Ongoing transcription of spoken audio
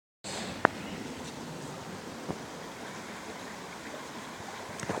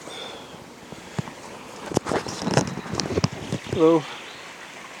Hello.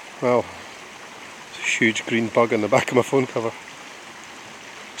 Wow, it's a huge green bug on the back of my phone cover.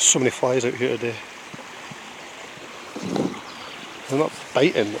 So many flies out here today. They're not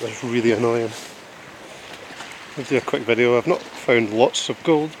biting, but they're really annoying. I'll do a quick video. I've not found lots of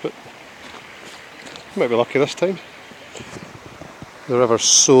gold, but I might be lucky this time. The river's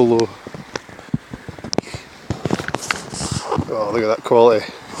so low. Oh, look at that quality.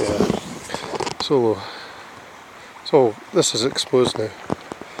 Yeah, so low. So this is exposed now.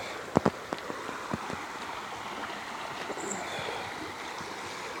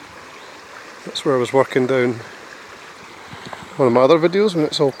 That's where I was working down one of my other videos when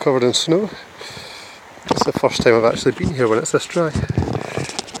it's all covered in snow. It's the first time I've actually been here when it's this dry.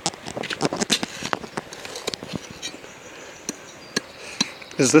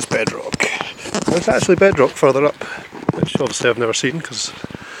 Is this bedrock? There's actually bedrock further up, which obviously I've never seen because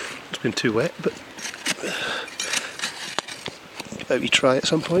it's been too wet, but give it a wee try at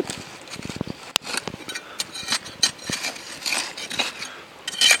some point.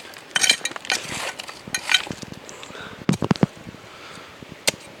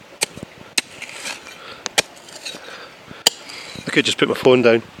 I could just put my phone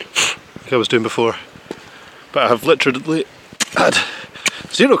down like I was doing before, but I have literally had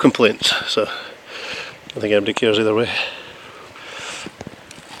zero complaints, so I don't think anybody cares either way.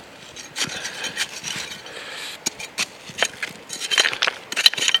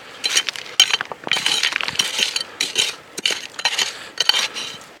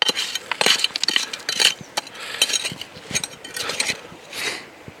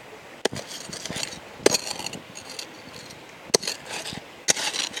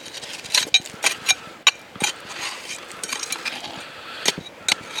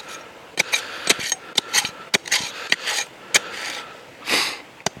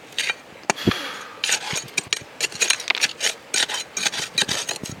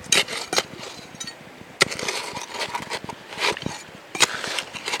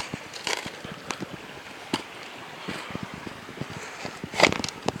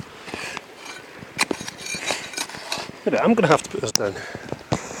 I'm going to have to put this down.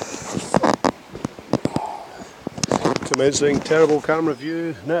 Commencing terrible camera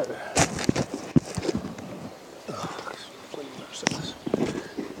view now.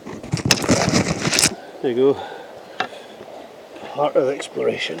 There you go. Part of the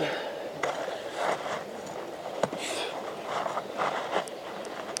exploration.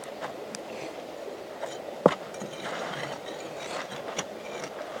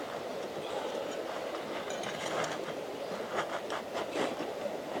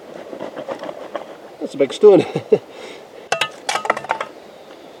 That's a big stone.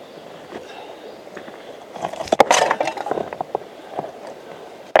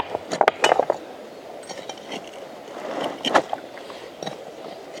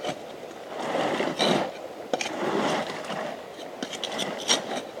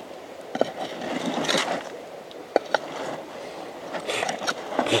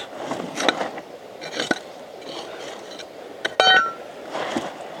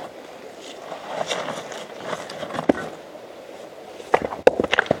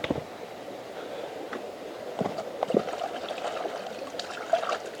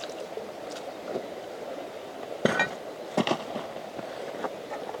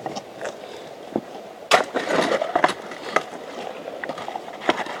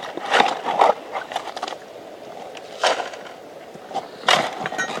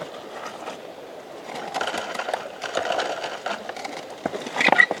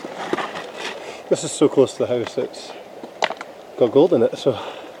 This is so close to the house, it's got gold in it, so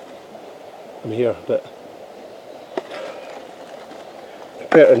I'm here, but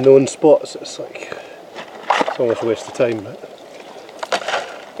compared to known spots, it's like, it's almost a waste of time, but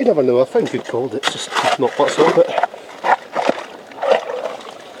you never know. I found good gold, it's just not what's up it.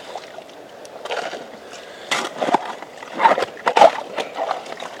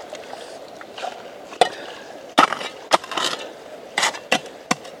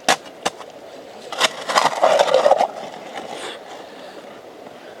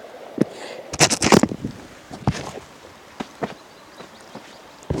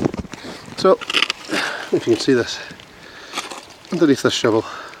 So, if you can see this, underneath this shovel,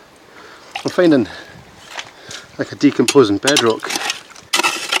 I'm finding like a decomposing bedrock.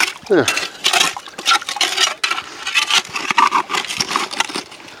 There.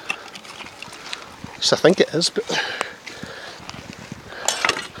 Yes, I think it is, but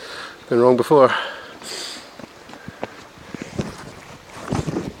been wrong before.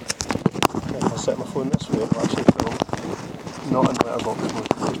 If I set my phone this way, it'll actually film, not in the letterbox mode.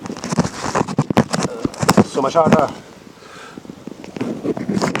 So much harder.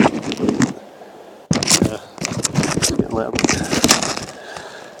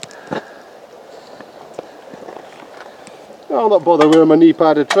 I'll not bother wearing my knee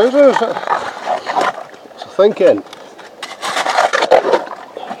padded trousers. So thinking.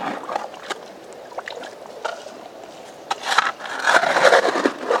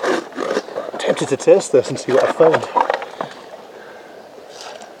 Tempted to test this and see what I found.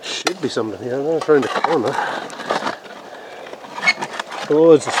 Should be something here. I found a corner.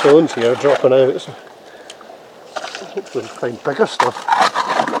 Loads of stones here dropping out. So hopefully we'll find bigger stuff.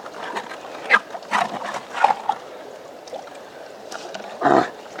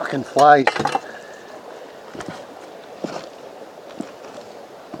 Fucking flies.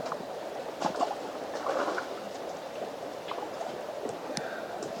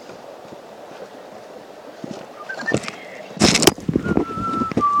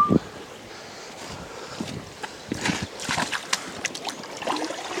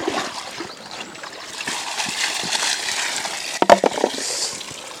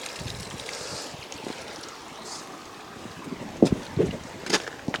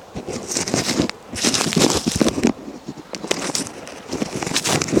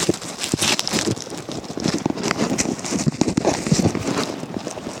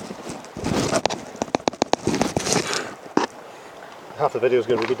 Half the video is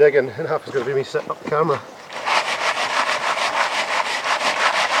going to be digging and half is going to be me setting up the camera.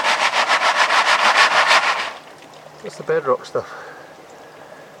 What's the bedrock stuff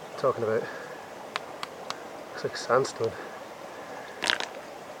I'm talking about? Looks like sandstone.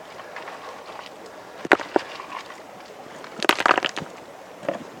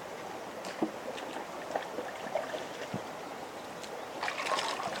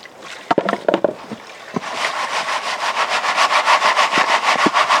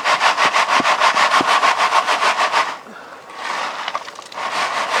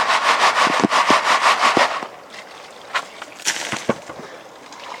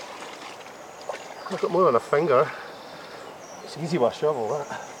 I've got more than a finger. It's easy with a shovel, that.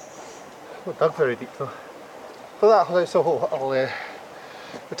 Not dug very deep though. For that, that's a hole.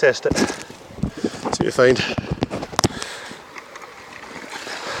 I'll test it. See what you find.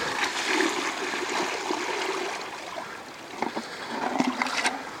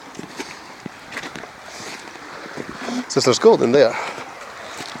 Since there's gold in there,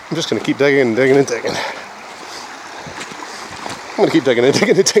 I'm just going to keep digging and digging and digging. I'm going to keep digging and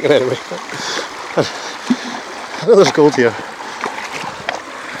digging and digging anyway. I know there's gold here.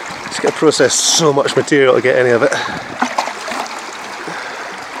 It's going to process so much material to get any of it.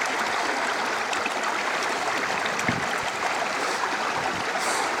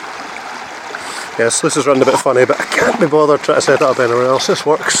 Yes, this is running a bit funny, but I can't be bothered trying to set it up anywhere else. This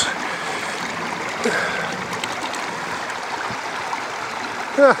works.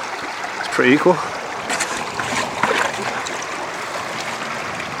 Yeah, it's pretty equal.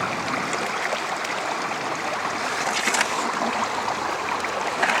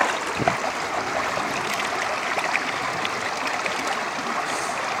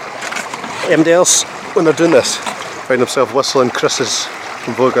 Anybody else, when they're doing this, find themselves whistling Chris's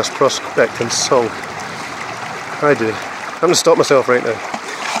from Vogas Prospecting song? I do. I'm going to stop myself right now.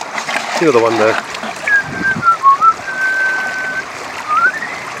 You know the one there.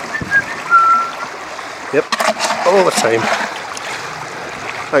 Yep, all the time.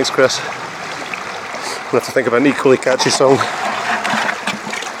 Thanks, Chris. I'm going to have to think of an equally catchy song.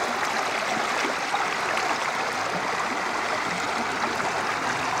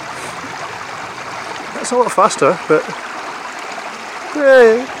 It's a lot faster, but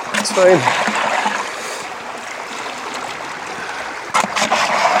yeah, it's fine.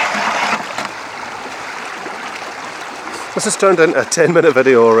 This has turned into a 10-minute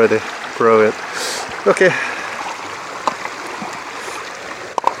video already. Brilliant. Okay.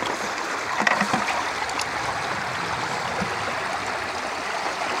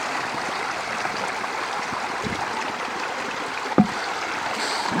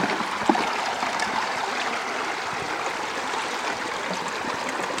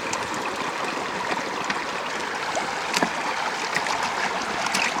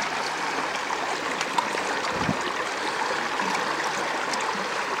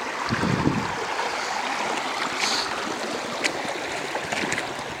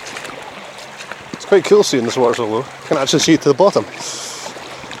 Quite cool seeing this water so low. You can actually see it to the bottom. I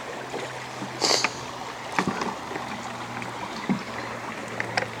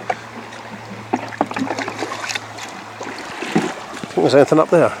think there's anything up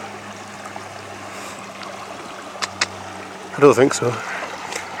there. I don't think so.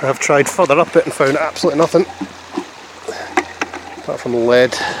 I have tried further up it and found absolutely nothing. Apart from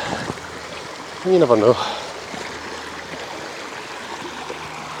lead. You never know.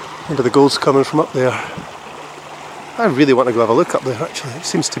 Maybe the gold's coming from up there. I really want to go have a look up there actually. It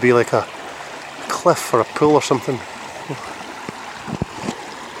seems to be like a cliff or a pool or something.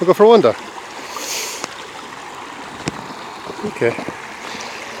 We'll go for a wander. Okay.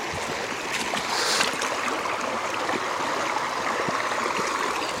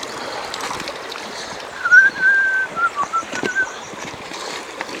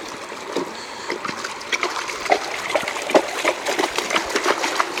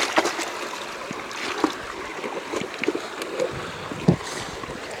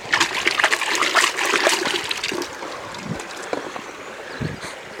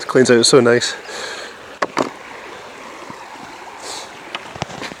 It cleans out so nice.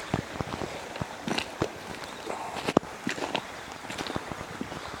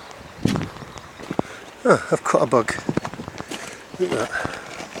 Ah, I've caught a bug. Look at that.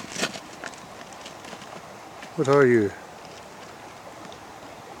 What are you?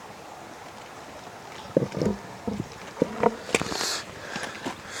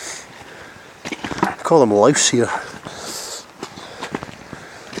 I call them louse here.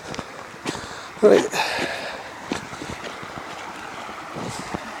 Right.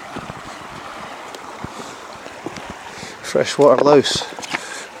 Freshwater louse.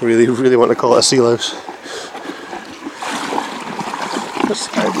 Really want to call it a sea louse.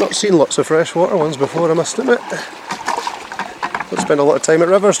 I've not seen lots of freshwater ones before, I must admit. Don't spend a lot of time at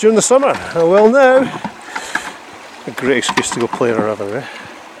rivers during the summer. Oh well now. A great excuse to go play in a river, eh?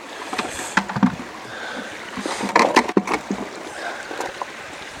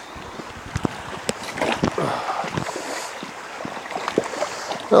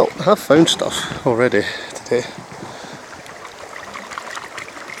 Well, I have found stuff already today.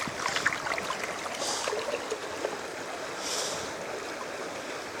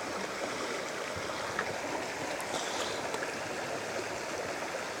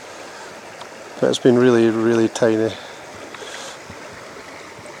 But it's been really tiny.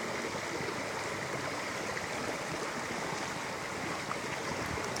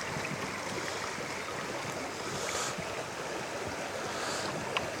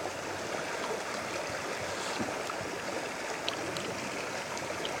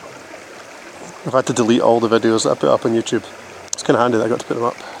 I've had to delete all the videos that I put up on YouTube. It's kind of handy that I got to put them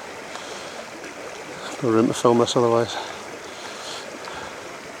up. No room to film this otherwise.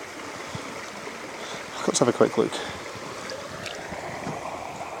 Let's have a quick look.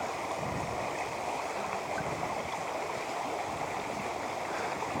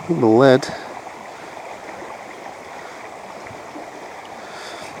 The lead.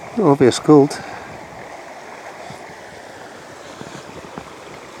 Obvious gold.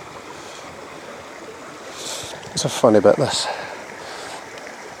 It's a funny bit, this.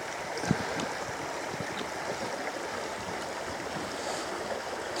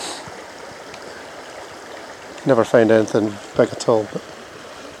 Never find anything big at all, but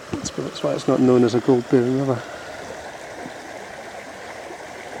that's why it's not known as a gold-bearing river.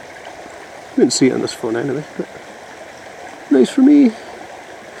 Couldn't see it on this phone anyway, but nice for me.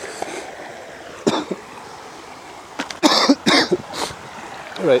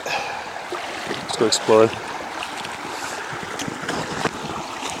 Right, let's go exploring.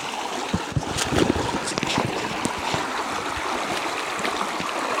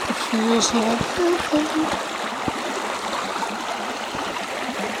 Feels like heaven.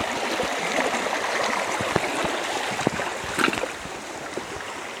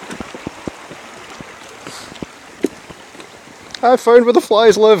 I found where the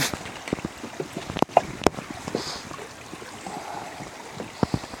flies live.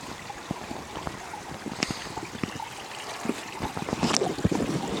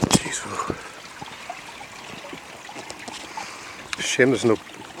 Jeez, oh. Shame there's no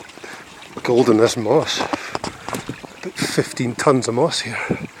gold in this moss. About 15 tons of moss here.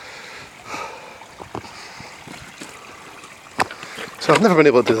 So I've never been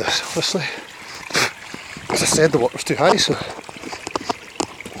able to do this, honestly. As I said, the water's too high, so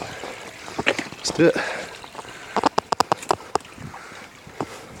let's do it.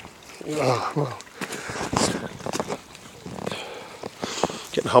 Oh, well.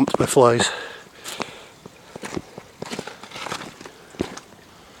 Getting humped by flies.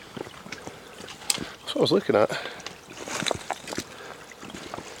 That's what I was looking at.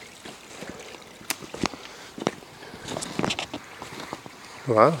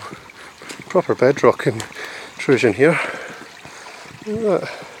 Wow. Proper bedrock intrusion here. Look at that.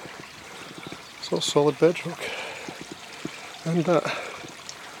 It's all solid bedrock. And that.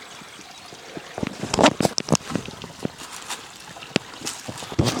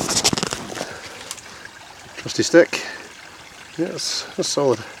 Trusty stick. Yes, that's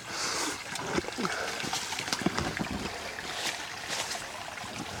solid.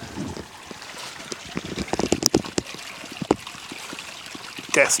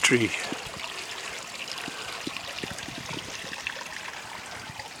 death tree.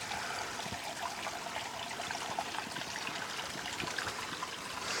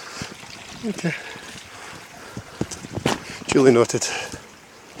 Okay. Duly noted.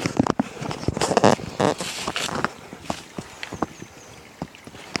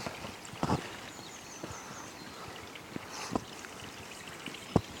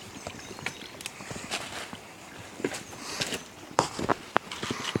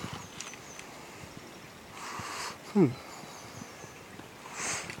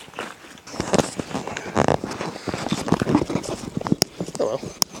 Oh well,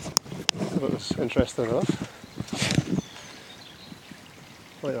 that was interesting enough.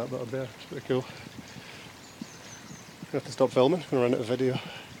 I like that bit of bear, it's pretty cool. I have to stop filming, I'm going to run out of video.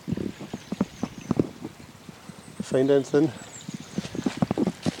 Find anything,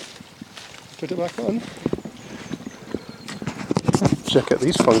 put it back on. Check out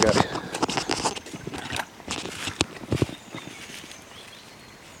these fungi.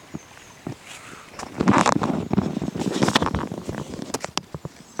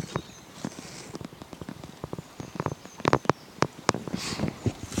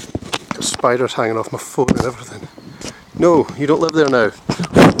 Got spiders hanging off my phone and everything. No, you don't live there now.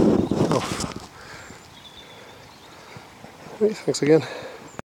 Oh. Right, thanks again.